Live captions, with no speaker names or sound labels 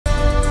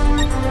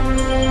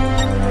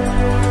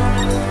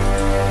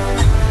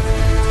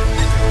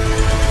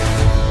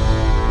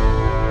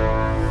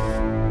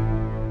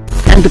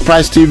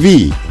Enterprise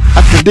TV,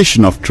 a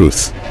tradition of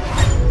truth.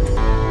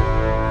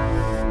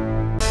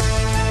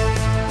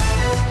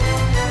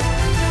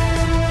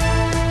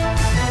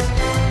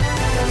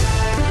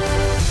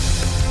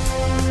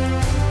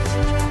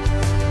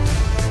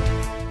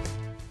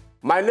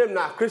 My name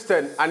na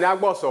Christian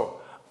Anyagboso.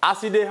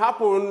 As it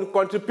happen,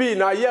 country P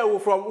na here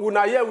from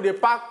una here we dey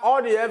pack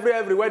all the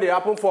everywhere they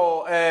happen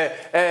for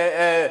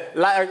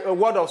like a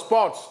world of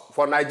sports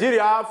for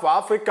Nigeria, for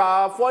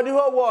Africa, for the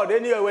whole world,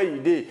 anywhere where you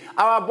dey.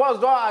 Our boss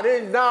don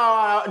arrange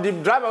now. The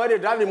driver where they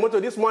drive the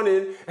motor this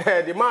morning,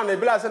 the man they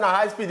be like saying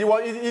high speed. He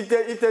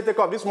take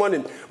off this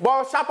morning.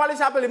 But sharply,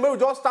 maybe we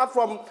just start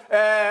from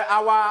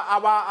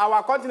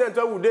our continent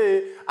where we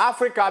dey,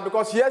 Africa,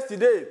 because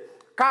yesterday.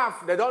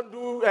 CAF, they don't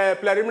do a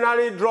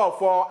preliminary draw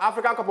for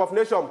African Cup of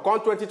Nations,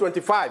 CON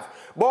 2025.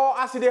 But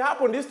as it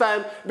happened this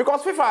time,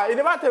 because FIFA, it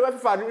never tell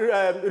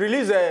FIFA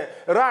release a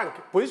rank,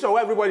 position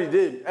where everybody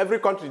did, every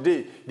country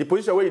did, the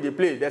position where they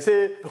play. They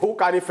say who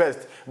carry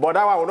first. But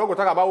that one, we're not going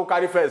to talk about who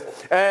carry first.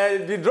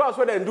 The draws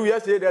where they do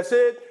yesterday, they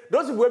say,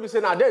 those people will be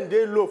saying, now then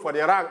they low for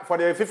the rank, for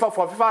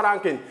FIFA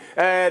ranking.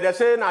 They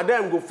say, now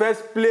them go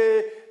first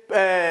play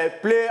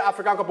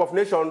African Cup of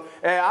Nations.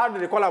 How do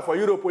they call it for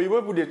Europe?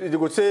 They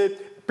go say,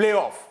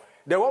 playoff.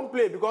 They won't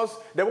play because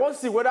they won't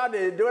see whether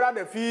they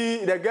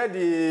feel they get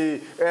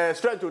the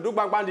strength to do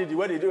bang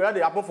where they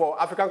happen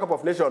for African Cup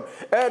of Nations.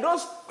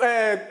 Those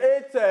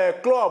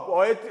 8 clubs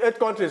or 8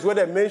 countries where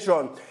they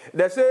mention,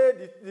 they say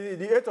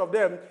the 8 of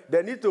them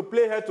they need to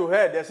play head to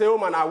head. They say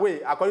home and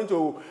away according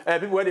to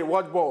people where they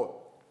watch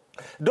ball.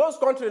 Those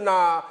countries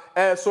now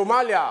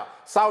Somalia,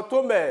 Sao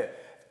Tome,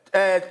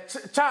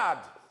 Chad,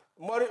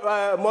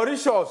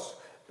 Mauritius,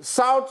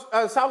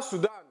 South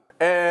Sudan.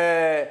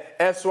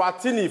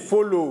 Eswatini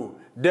follow,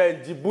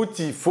 then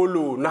Djibouti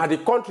follow. Now the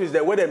countries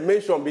that where they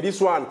mentioned be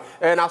this one.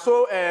 And I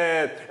saw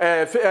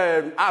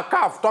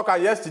CAF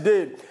talking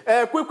yesterday.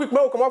 Quick,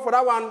 may we come out for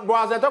that one.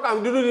 But as I talk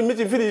and do the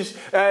meeting finish,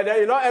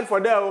 they not end for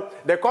them.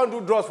 They can't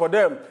do draws for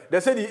them. They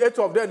say the 8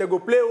 of them they go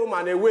play home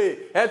and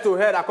away, head to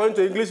head according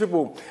to English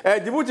people.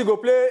 Djibouti go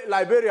play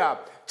Liberia.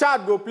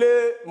 Chad go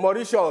play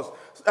Mauritius.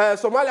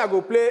 Somalia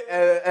go play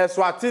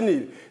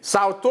Eswatini.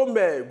 Sao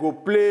Tome go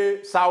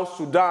play South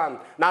Sudan.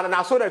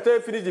 Now so they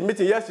finished the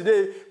meeting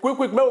yesterday.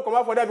 Quick, may we come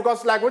out for that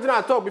because like what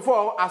I talked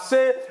before, I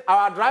say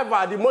our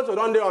driver the motor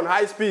don't on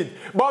high speed.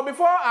 But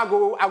before I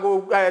go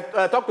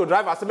talk to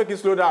driver, I say make it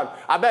slow down.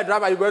 I bet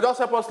driver you go just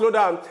help us slow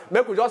down.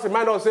 Make we just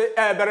remind us say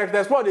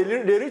the sport they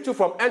reach you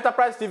from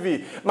Enterprise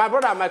TV. My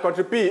brother, my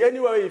country P.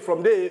 Anywhere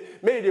from there,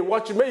 may they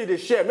watch, may they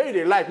share, may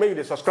they like, may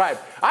they subscribe.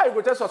 I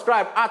go just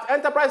subscribe at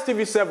Enterprise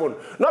TV 7.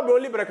 Not be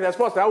only the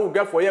sports that we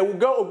get for here. We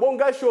get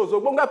Obonga shows,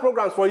 Obonga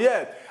programs for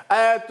here.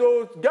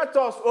 To get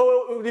us,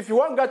 or if you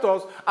want to get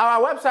us, our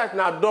website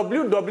now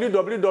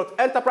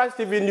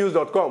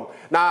www.enterprisetvnews.com.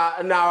 Now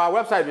our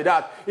website with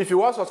that. If you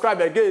want to subscribe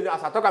again,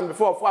 as I talked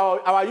before, for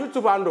our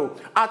YouTube handle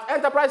at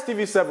Enterprise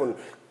TV 7.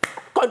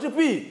 Country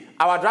P,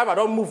 our driver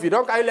don't move. He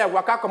don't carry like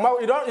waka come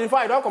out. In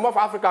fact, he don't come off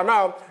Africa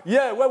now.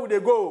 Yeah, where would they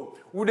go?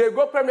 Would they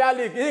go Premier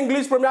League?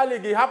 English Premier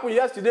League. It happened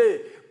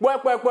yesterday.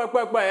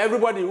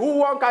 Everybody who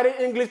won't carry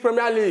English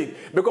Premier League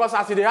because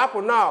as it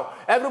happen now,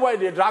 everybody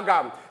they drag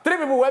them. 3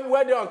 people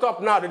where they on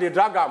top now, they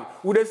drag them.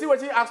 Would they see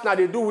what Arsenal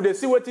they do? Would they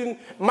see what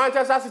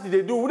Manchester City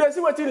they do? Would they see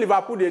what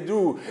Liverpool they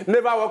do?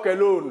 Never walk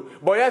alone.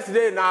 But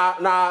yesterday,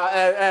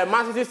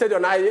 Man City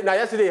Stadium,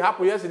 yesterday it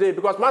happened yesterday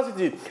because Man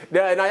City,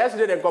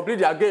 yesterday they complete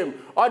their game.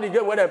 All the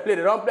game where they play,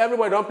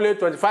 everybody don't play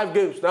 25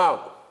 games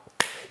now.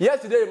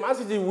 Yesterday, Man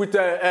City with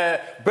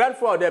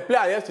Brentford, they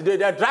play yesterday,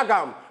 they drag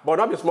them, but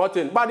not be small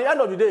thing. But at the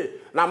end of the day,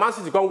 now Man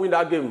City can't win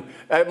that game.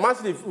 Man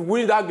City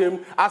win that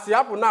game. As it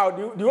happen now,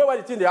 the way where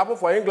the thing they happen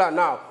for England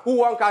now, who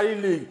won carry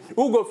league,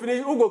 who go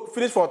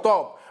finish for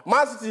top.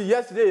 Man City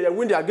yesterday, they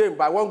win their game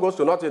by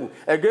 1-0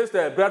 against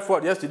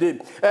Brentford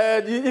yesterday.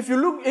 If you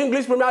look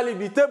English Premier League,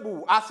 the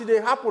table, as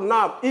it happen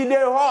now, it is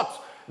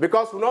hot.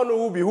 Because we don't know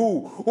who be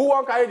who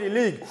won't carry the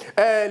league.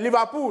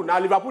 Liverpool, now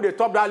Liverpool they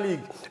top that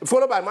league,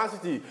 followed by Man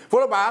City,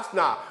 followed by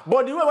Arsenal.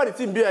 But the way where the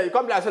team be, you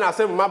come like saying, I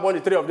same man born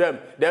the 3 of them.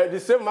 The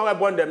same man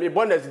born them, he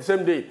born them the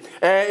same day.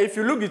 If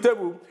you look the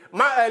table,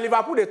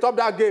 Liverpool they top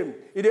that game.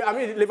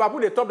 Liverpool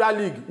they top that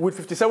league with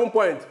 57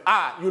 points.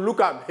 You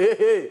look at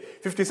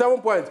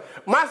 57 points.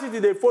 Man City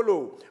they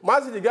follow.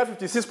 Man City get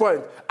 56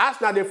 points.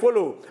 Arsenal they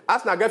follow.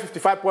 Arsenal get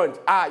 55 points.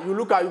 You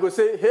look at, you go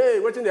say, hey,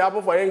 what thing they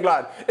happen for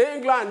England?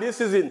 England this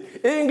season.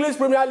 English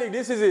Premier League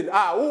this season.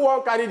 Who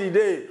won't carry the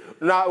day?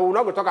 Now we're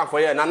not going to talk for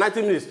here. Now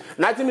 90 minutes.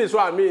 90 minutes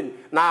what I mean.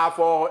 Now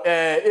for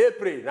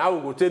April. Now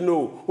we go say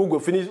no. Who go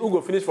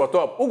finish for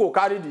top? Who go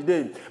carry the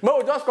day? But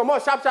we just come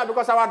out sharp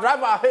because our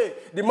driver, hey,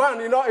 the man,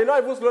 he not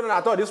even slow down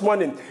at all this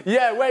morning.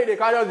 Yeah, where they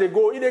carry us they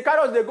go. If they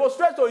carry us, they go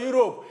straight to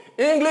Europe.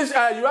 English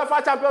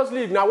UEFA Champions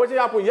League. Now what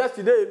happened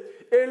yesterday?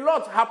 A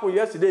lot happened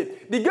yesterday.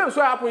 The games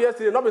what happened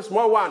yesterday, not a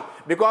small one,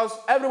 because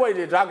everywhere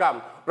they drag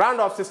them. Round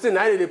of 16,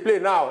 now they play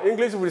now.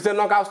 English will say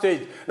knockout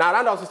stage. Now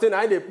round of 16,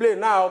 now they play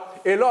now.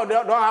 A lot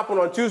don't happen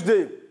on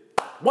Tuesday.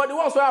 But the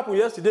ones what happened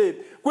yesterday,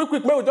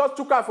 quick, may we just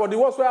took out for the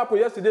ones what happened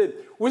yesterday.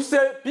 We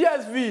say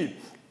PSV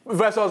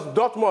versus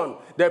Dortmund.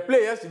 They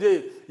play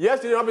yesterday.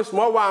 Yesterday, not be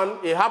small one.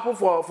 It happened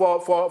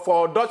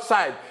for Dutch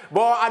side.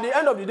 But at the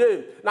end of the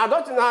day, now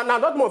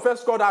Dortmund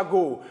first scored that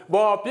goal.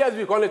 But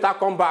PSV can later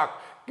come back.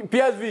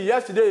 PSV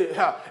yesterday,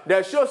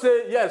 they show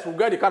say yes, we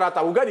get the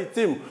character, we get the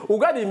team, we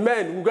get the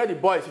men, we get the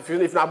boys.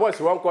 If not boys,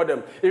 we won't call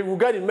them. If we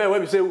get the men,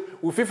 when we say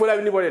we feel for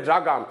anybody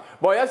drag them.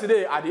 But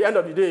yesterday, at the end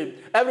of the day,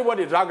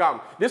 everybody drag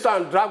them. This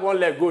one drag one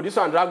leg go, this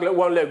one drag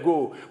one leg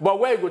go. But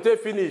where you go take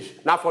finish?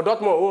 Now for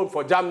Dortmund home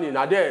for Germany,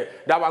 now there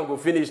that one go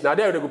finish. Now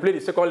there they go play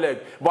the second leg.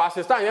 But as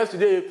it stand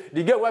yesterday,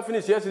 the game will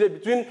finish yesterday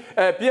between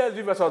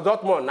PSV versus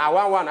Dortmund. Now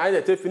 1-1, and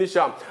they take finish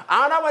them.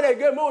 Another one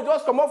again, we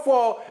just come up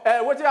for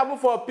what happened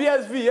for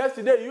PSV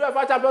yesterday.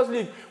 UEFA Champions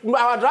League.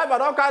 Our driver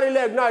don't carry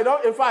leg now.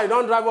 In fact, he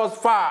don't drive us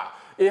far.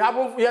 It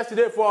happened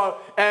yesterday for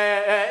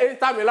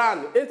Inter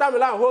Milan. Inter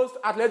Milan host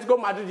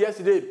Atletico Madrid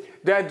yesterday.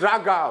 They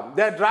drag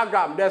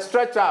them, they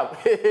stretch up.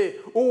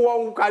 Who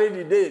won't carry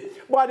the day?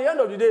 But at the end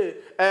of the day,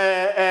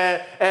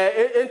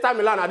 Inter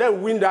Milan and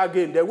then win that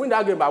game. They win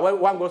that game by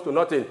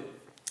 1-0.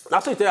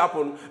 That's what it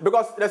happened.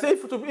 Because they say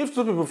if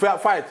two people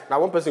fight,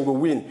 now one person will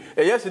win.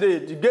 And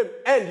yesterday, the game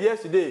ended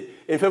yesterday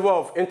in favor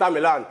of Inter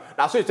Milan.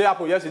 That's what it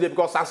happened yesterday.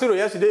 Because San Siro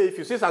yesterday, if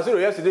you see San Siro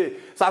yesterday,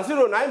 San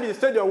Siro now in the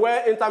stadium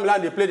where Inter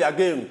Milan they play their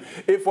game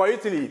for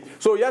Italy.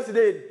 So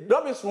yesterday,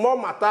 don't be small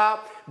matter,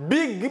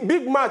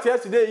 big match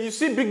yesterday. You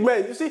see big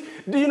men. You see,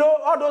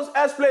 all those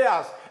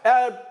ex-players.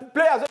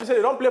 Players say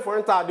they don't play for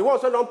Inter, the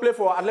ones who don't play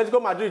for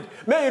Atletico Madrid.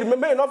 May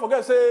you not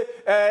forget, say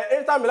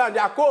Inter Milan,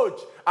 their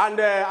coach, and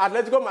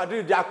Atletico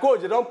Madrid, their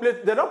coach, they don't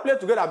play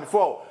together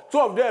before. Two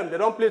of them, they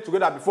don't play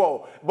together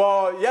before.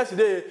 But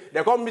yesterday,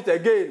 they come meet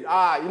again.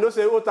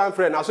 Say old time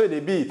friend, that's what they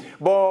be.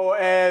 But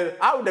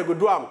how they go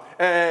do them?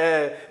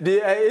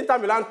 The Inter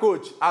Milan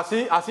coach, as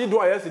he do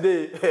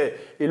yesterday,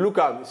 he look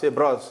at him, say,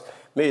 bros,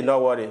 may you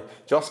not worry,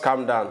 just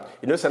calm down.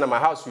 Send my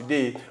house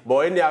today, but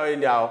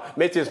anyhow,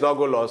 make things not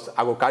go lost.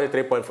 I will carry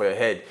 3 points for your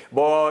head.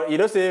 But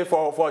say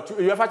for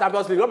UEFA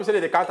Champions League, nobody say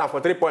they count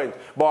for 3 points.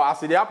 But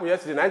as it happened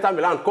yesterday, Inter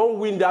Milan can't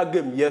win that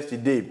game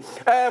yesterday.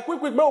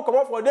 Quick, may we come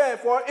up for there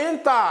for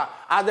Inter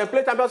as they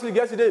play Champions League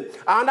yesterday.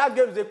 And that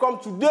games they come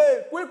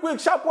today. Quick,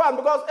 sharp one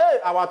because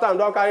our time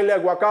don't carry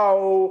leg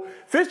waka.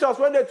 Fixtures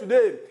when they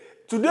today.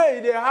 Today,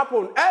 they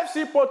happen.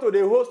 FC Porto,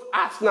 they host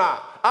Arsenal.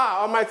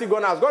 Almighty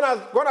Gunners.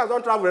 Gunners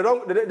don't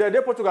travel.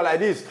 They Portugal like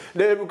this.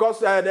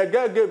 Because they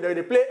get game,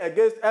 they play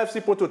against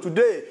FC Porto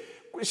today.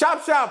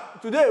 Sharp.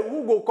 Today,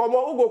 who go come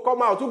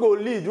out, who go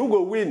lead, who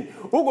go win,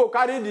 who go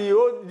carry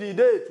the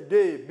day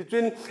today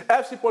between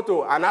FC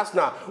Porto and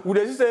Arsenal. Would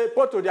they say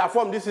Porto, they are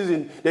formed this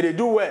season, they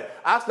do well.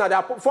 Arsenal, they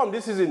are formed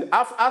this season.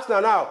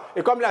 Arsenal now,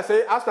 they come here and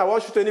say Arsenal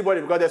won't shoot anybody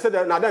because they say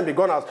they're not them be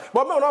Gunners.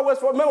 But may we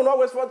not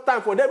waste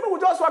time for them. We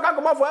just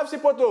come out for FC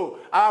Porto.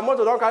 Our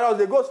motto don't carry us.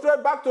 They go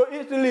straight back to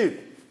Italy.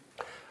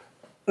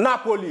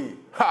 Napoli.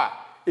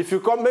 If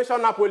you come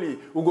mention Napoli,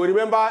 we go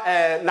remember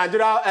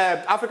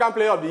Nigeria African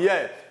Player of the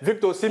Year,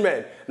 Victor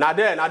Osimhen. Now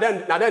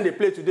then they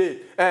play today.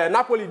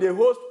 Napoli they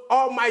host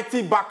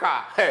Almighty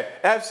Baka,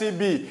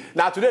 FCB.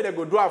 Now today they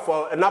go do it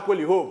for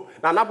Napoli home.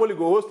 Now Napoli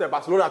go host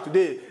Barcelona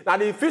today. Now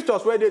the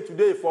fixtures were there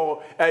today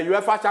for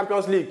UEFA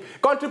Champions League.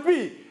 Country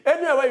P,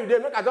 anywhere where you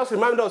there, make I just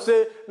remind us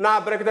say now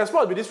Breakfast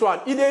Sport with this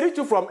one. If they reach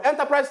you from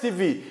Enterprise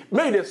TV,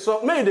 may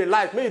they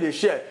like, may they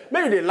share,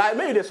 may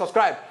they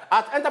subscribe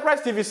at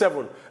Enterprise TV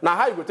 7. Now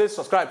how you go take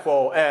subscribe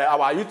for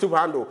our YouTube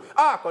handle?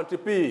 Country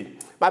P,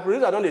 my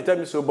producer don't they tell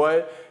me so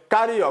boy.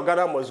 Carry your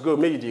Ghana must go,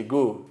 may they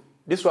go.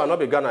 This one not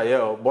be Ghana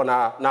here, but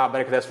now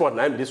Breakfast Sport,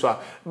 now this one.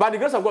 By the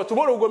grace of God,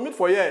 tomorrow we'll go meet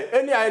for here,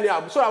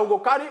 anyhow. So I will go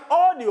carry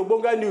all the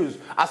Obonga news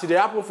as it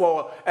happen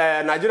for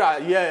Nigeria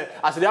here,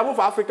 as it happen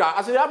for Africa,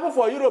 as it happen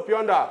for Europe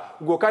yonder.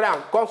 We go carry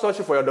and come search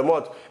for your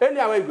domot.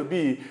 Anyhow it will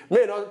be,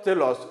 may not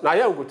tell us. Now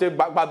here we will take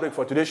back break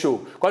for today's show.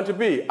 Country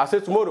B, I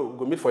say tomorrow we'll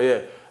go meet for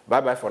here.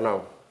 Bye for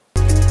now.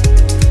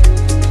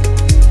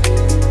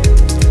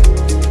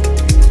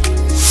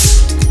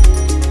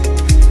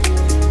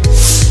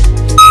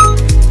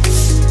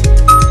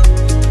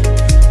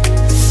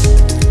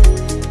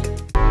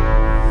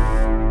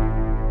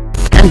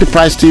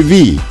 Enterprise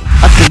TV,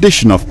 a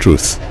tradition of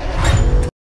truth.